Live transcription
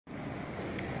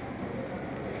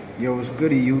Yo, what's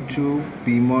goody YouTube?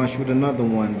 B Marsh with another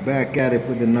one. Back at it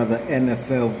with another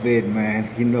NFL vid, man.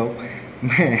 You know,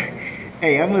 man.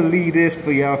 Hey, I'm gonna leave this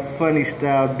for y'all funny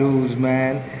style dudes,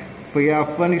 man. For y'all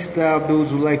funny style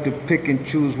dudes who like to pick and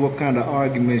choose what kind of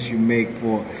arguments you make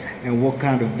for and what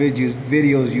kind of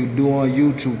videos you do on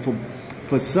YouTube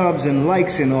for subs and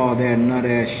likes and all that nut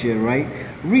ass shit, right?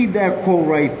 Read that quote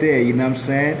right there, you know what I'm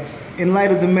saying? In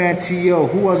light of the man T.O.,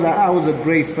 who I was a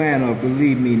great fan of,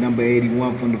 believe me, number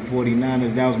 81 from the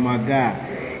 49ers, that was my guy.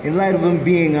 In light of him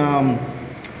being,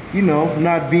 you know,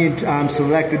 not being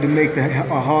selected to make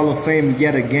a Hall of Fame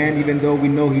yet again, even though we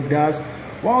know he does,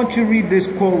 why don't you read this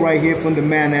quote right here from the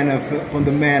man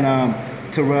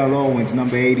Terrell Owen'S,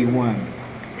 number 81.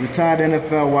 Retired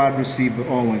NFL wide receiver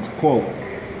Owen'S, quote,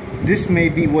 "This may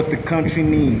be what the country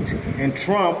needs." And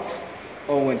Trump,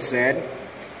 Owen'S said,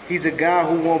 he's a guy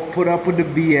who won't put up with the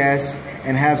BS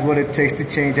and has what it takes to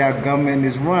change how government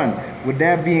is run. With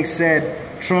that being said,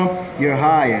 Trump, you're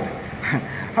hired.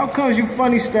 How comes you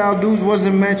funny style dudes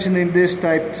wasn't mentioning this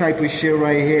type of shit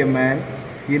right here, man?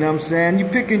 You know what I'm saying? You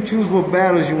pick and choose what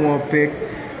battles you want to pick.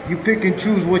 You pick and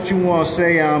choose what you want to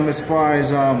say as far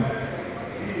as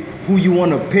who you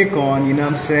want to pick on, you know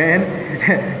what I'm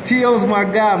saying? T.O.'s my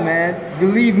guy, man.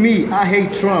 Believe me, I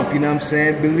hate Trump, you know what I'm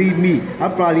saying? Believe me, I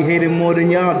probably hate him more than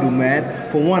y'all do,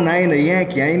 man. For one, I ain't a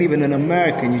Yankee. I ain't even an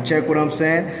American. You check what I'm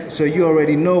saying? So you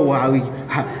already know how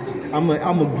I'm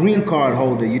a green card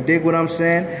holder. You dig what I'm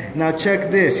saying? Now check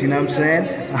this, you know what I'm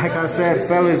saying? Like I said,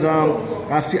 fellas,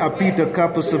 I peeped a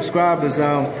couple subscribers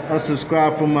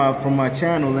unsubscribed from my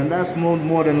channel, and that's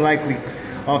more than likely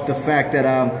off the fact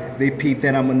that they peeped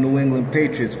that I'm a New England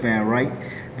Patriots fan, right?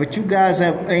 But you guys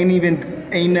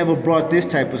ain't never brought this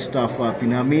type of stuff up, you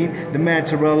know what I mean? The man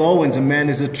Terrell Owen'S, a man,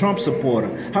 is a Trump supporter.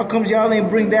 How comes y'all ain't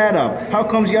bring that up? How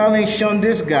comes y'all ain't shun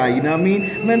this guy, you know what I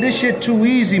mean? Man, this shit too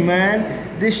easy, man.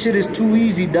 This shit is too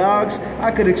easy, dogs.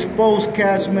 I could expose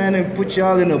cats, man, and put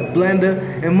y'all in a blender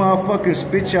and motherfucking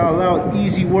spit y'all out.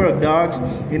 Easy work, dogs.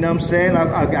 You know what I'm saying?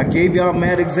 I gave y'all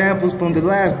mad examples from the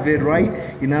last vid, right?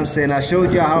 You know what I'm saying? I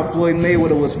showed y'all how Floyd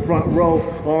Mayweather was front row,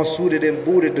 all suited and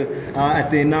booted at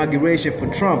the inauguration for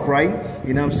Trump, right?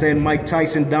 You know what I'm saying? Mike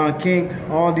Tyson, Don King,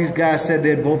 all these guys said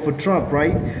they'd vote for Trump,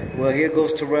 right? Well, here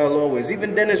goes Terrell Owen'S.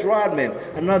 Even Dennis Rodman,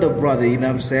 another brother, you know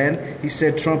what I'm saying? He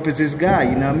said Trump is his guy,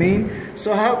 you know what I mean?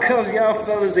 So how comes y'all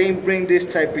fellas ain't bring this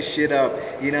type of shit up,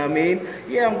 you know what I mean?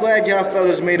 Yeah, I'm glad y'all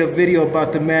fellas made a video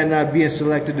about the man not being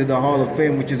selected to the Hall of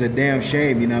Fame, which is a damn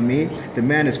shame, you know what I mean? The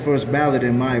man is first ballot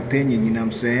in my opinion, you know what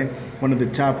I'm saying? One of the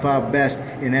top 5 best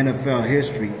in NFL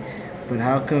history. But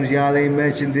how comes y'all ain't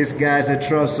mentioned this guy's a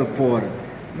Trump supporter?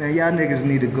 Man, y'all niggas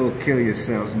need to go kill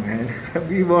yourselves, man.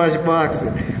 B Marsh Boxing.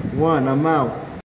 1, I'm out.